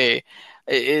or day.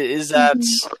 Is that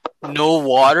no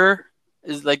water?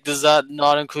 Does that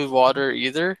not include water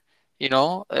either? You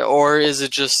know, or is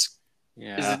it just?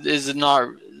 Yeah. Is it not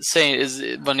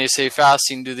saying? When they say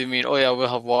fasting, do they mean, oh yeah, we'll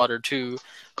have water too,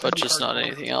 but just not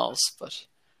anything else? But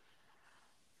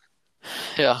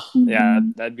yeah,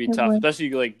 that'd be tough, especially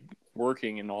like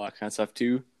working and all that kind of stuff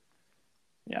too.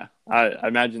 Yeah, I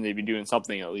imagine they'd be doing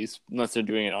something at least, unless they're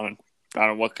doing it on I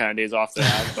don't know what kind of days off they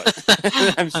have, but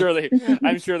I'm sure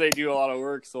they do a lot of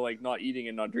work. So like not eating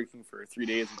and not drinking for 3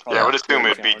 days. I would assume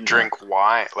it'd be drink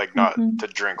wine, like not to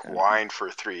drink wine for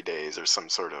 3 days or some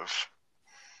sort of.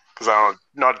 Because I don't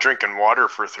not drinking water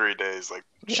for 3 days, like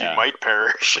she might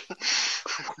perish.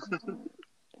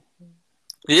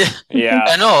 Yeah.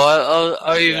 I know.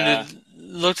 I even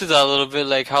looked at that a little bit.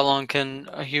 Like, how long can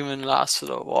a human last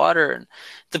without water? And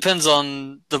depends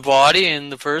on the body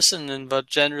and the person. But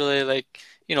generally, like,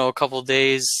 you know, a couple of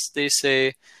days, they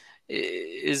say,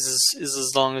 is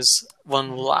as long as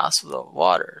one will last without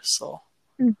water. So.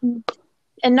 Mm-hmm.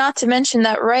 And not to mention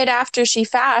that right after she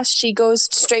fasts, she goes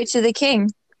straight to the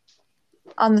king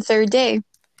on the 3rd day.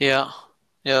 Yeah.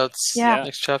 Yeah, that's the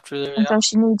next chapter there. And so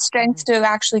she needs strength to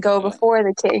actually go before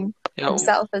the king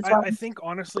himself as well. I think,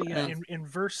 honestly, in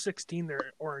verse 16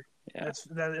 there, or that's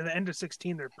at the end of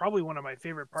 16 there, probably one of my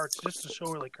favorite parts, just to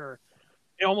show her, like, her,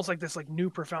 almost like this, like,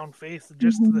 new profound faith,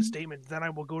 just the statement, then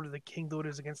I will go to the king, though it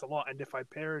is against the law, and if I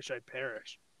perish, I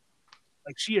perish.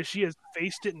 Like, she has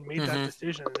faced it and made that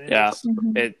decision.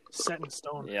 And it's set in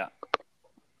stone. Yeah.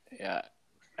 Yeah.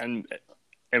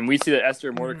 And we see that Esther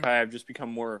and Mordecai have just become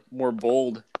more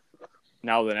bold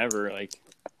now than ever. Like,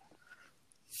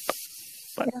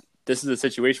 but this is a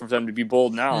situation for them to be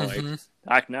bold now. Like,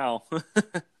 act now.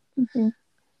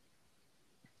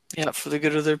 Yeah, for the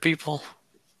good of their people.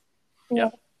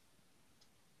 Yeah.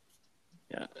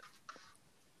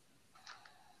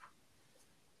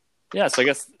 Yeah. So I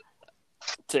guess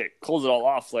to close it all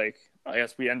off, like, I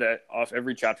guess we end off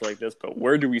every chapter like this. But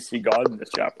where do we see God in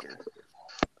this chapter?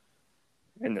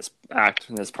 In this act,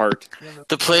 in this part,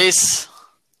 the place.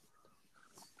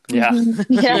 Yeah,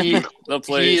 the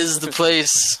place. He is the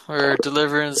place where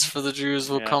deliverance for the Jews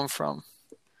will come from,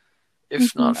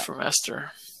 if not from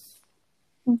Esther.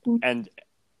 And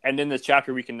in this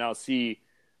chapter, we can now see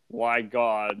why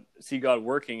God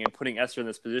working and putting Esther in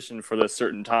this position for this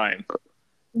certain time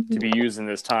to be used in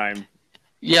this time.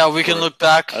 Yeah, we can look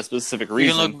back. A specific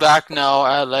reason. We can look back now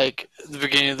at like the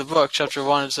beginning of the book, chapter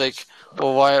 1. It's like,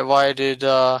 well, why did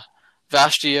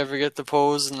Vashti ever get the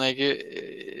pose? And like,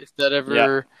 if that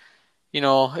ever, you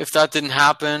know, if that didn't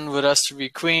happen, would Esther be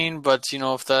queen? But you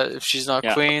know, if she's not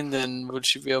queen, then would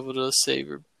she be able to save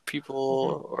her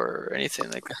people or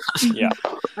anything like that? Yeah,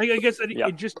 I guess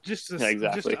it just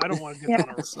exactly. I don't want to get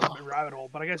on a rabbit hole,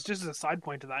 but I guess just as a side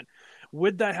point to that,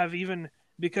 would that have even,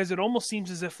 because it almost seems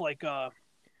as if like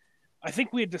I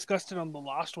think we had discussed it on the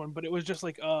last one, but it was just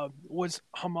like was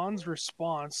Haman's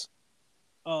response,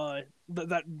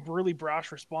 that really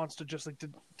brash response to just like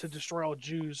to destroy all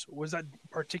Jews, was that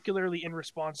particularly in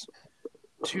response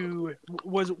to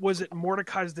was it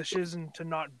Mordecai's decision to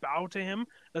not bow to him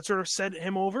that sort of set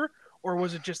him over, or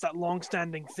was it just that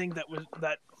long-standing thing that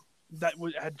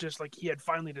had just like he had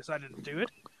finally decided to do it?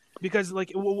 Because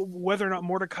like whether or not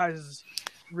Mordecai's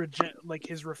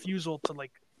his refusal to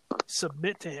like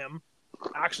submit to him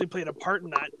actually played a part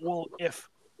in that. Well, if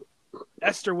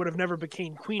Esther would have never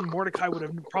became queen, Mordecai would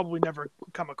have probably never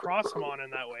come across Haman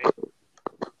in that way,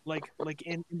 like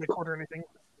in the court or anything.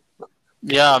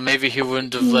 Yeah, maybe he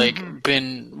wouldn't have like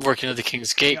been working at the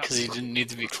king's gate because he didn't need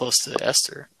to be close to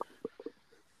Esther.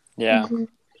 Yeah.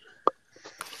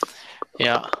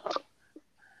 Yeah.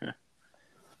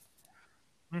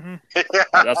 Mm-hmm.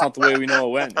 That's not the way we know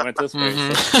it went. It went this way.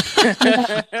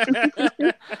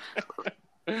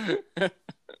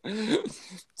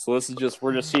 So this is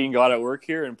we're just seeing God at work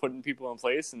here and putting people in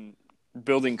place and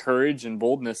building courage and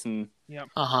boldness in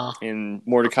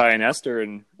Mordecai and Esther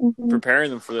and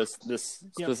preparing them for this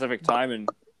specific time and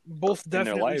both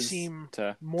definitely in their lives seem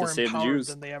to more save the empowered Jews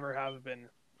than they ever have been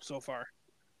so far.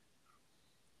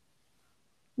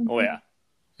 Oh yeah.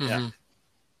 Yeah.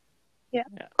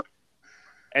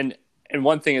 And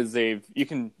one thing is I'm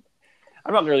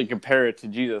not really compare it to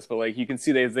Jesus, but like you can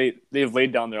see they've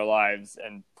laid down their lives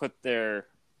and put their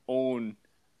own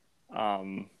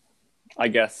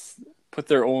put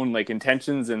their own like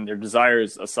intentions and their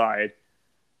desires aside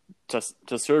to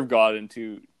serve God and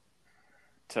to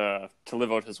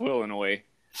live out his will in a way,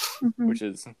 which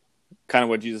is kind of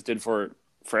what Jesus did for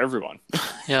everyone.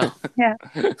 Yeah. Yeah.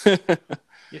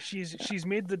 Yeah, she's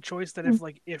made the choice that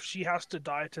if she has to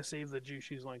die to save the Jews,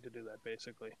 she's going to do that,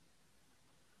 basically.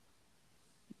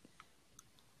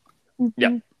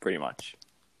 Yeah, pretty much.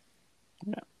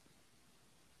 Yeah.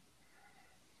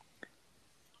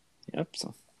 Yep.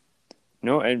 So,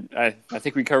 no, and I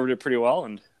think we covered it pretty well,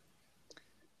 and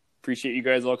appreciate you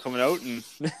guys all coming out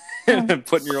and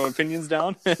putting your own opinions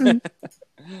down.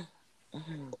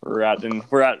 We're at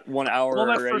 1 hour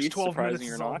already,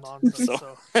 surprising or not. Nonsense,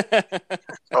 so.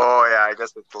 Oh yeah, I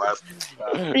guess it's last.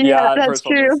 Yeah, that's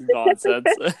true. Nonsense.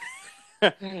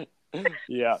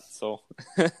 Yeah, so.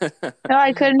 No,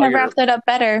 I couldn't have wrapped that up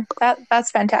better.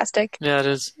 That's fantastic. Yeah, it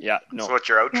is. Yeah, no. So what's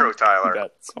your outro, Tyler?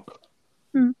 Bet, so.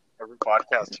 Every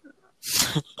podcast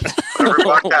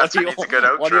needs a good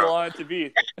outro. What do you want it to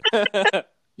be?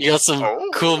 You got some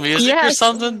cool music or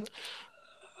something?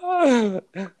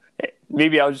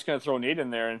 Maybe I was just going to throw Nate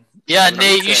in there.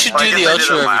 Nate, you should do the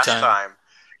outro every time.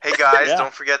 Hey guys,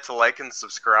 don't forget to like and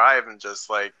subscribe and just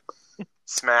like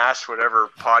smash whatever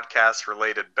podcast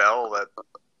related bell that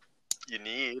you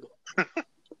need.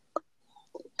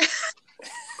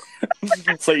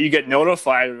 So you get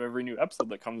notified of every new episode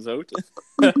that comes out.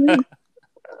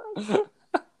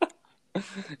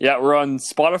 Yeah, we're on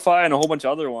Spotify and a whole bunch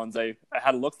of other ones. I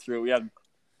had a look through.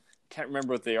 Can't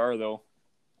remember what they are though,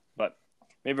 but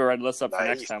maybe I'll write a list up for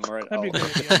next time. Right, I'll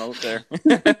put them out there.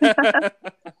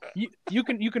 You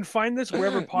can find this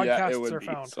wherever podcasts are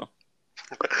found. So.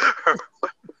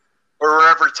 Or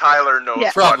wherever Tyler knows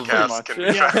podcasts can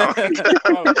be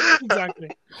found.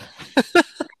 Exactly.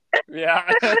 Yeah.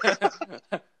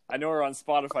 I know we're on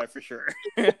Spotify for sure.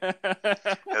 This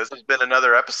has been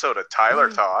another episode of Tyler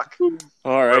Talk.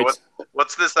 All right.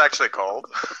 What's this actually called?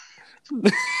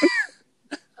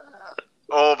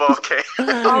 All about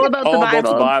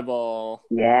the Bible.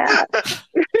 Yeah.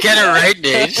 Get it right,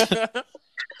 Nate.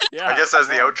 Yeah. I guess as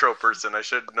the outro person, I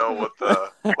should know what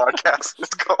the podcast is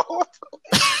called.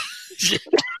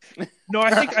 No,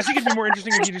 I think it'd be more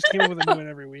interesting if you just came up with a new one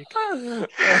every week.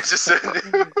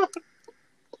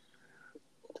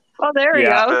 Oh, there we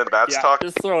go. That's talk.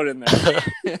 Just throw it in there.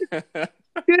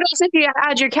 Kudos if you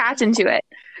add your cat into it.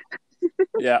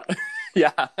 Yeah.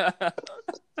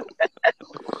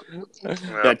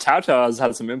 Tauta's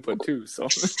had some input too, so.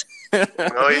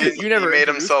 Well, he made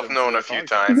himself known a few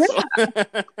times. So.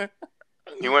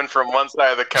 He went from one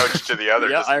side of the couch to the other,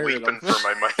 just leaping for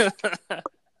my mic.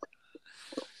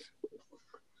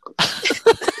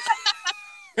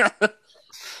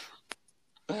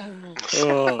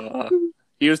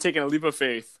 He was taking a leap of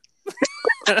faith.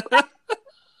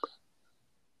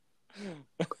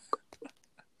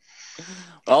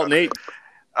 Well, Nate.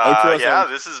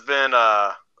 This has been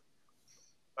all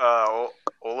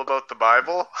about the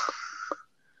Bible.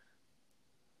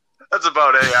 That's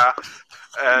about it, yeah.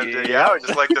 And I would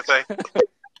just like to say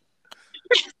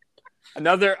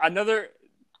another.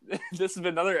 This has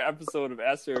been another episode of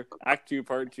Esther Act 2,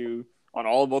 Part 2 on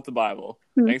All About the Bible.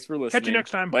 Thanks for listening. Catch you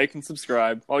next time. Like and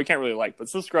subscribe. Well, you can't really like, but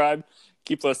subscribe.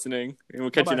 Keep listening, and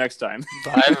we'll catch you next time.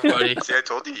 Bye, everybody. See, I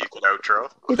told you could outro.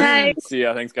 Good night. See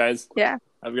ya. Thanks, guys. Yeah.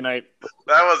 Have a good night.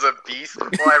 That was a beast. Well,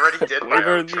 I already did my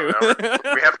outro.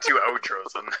 We have 2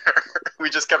 outros in there. We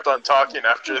just kept on talking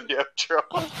after the outro.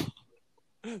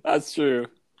 That's true.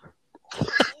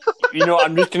 You know,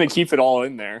 I'm just gonna keep it all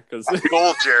in there because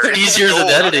gold, Jared. Easier than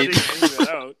editing.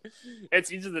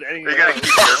 It's easier than editing. You gotta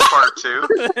keep your part too.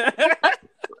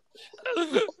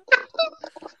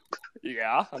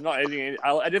 Yeah, I'm not editing any.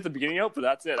 I'll edit the beginning out, but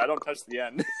that's it. I don't touch the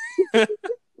end.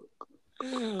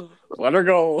 Let her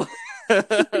go.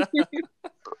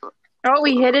 Oh,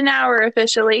 we hit an hour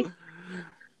officially.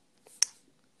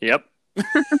 Yep.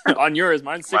 On yours,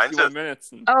 mine's 61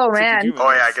 minutes. Oh, man. Minutes,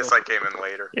 I guess I came in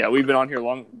later. Yeah, we've been on here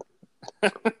long.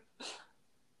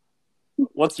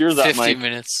 What's yours at, 50 Mike?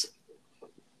 minutes.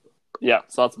 Yeah,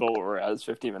 so that's about what we're at, is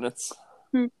 50 minutes.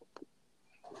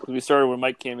 We started when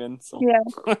Mike came in. So. Yeah,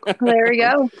 there we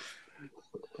go.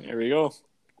 There we go.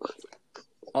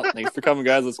 Oh, thanks for coming,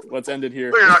 guys. Let's end it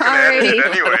here. Well, you're not going to edit it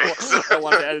anyway. I don't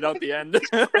want to edit out the end.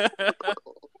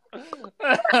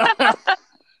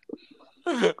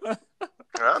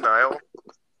 Well, Niall.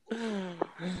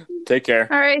 Take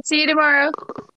care. All right. See you tomorrow.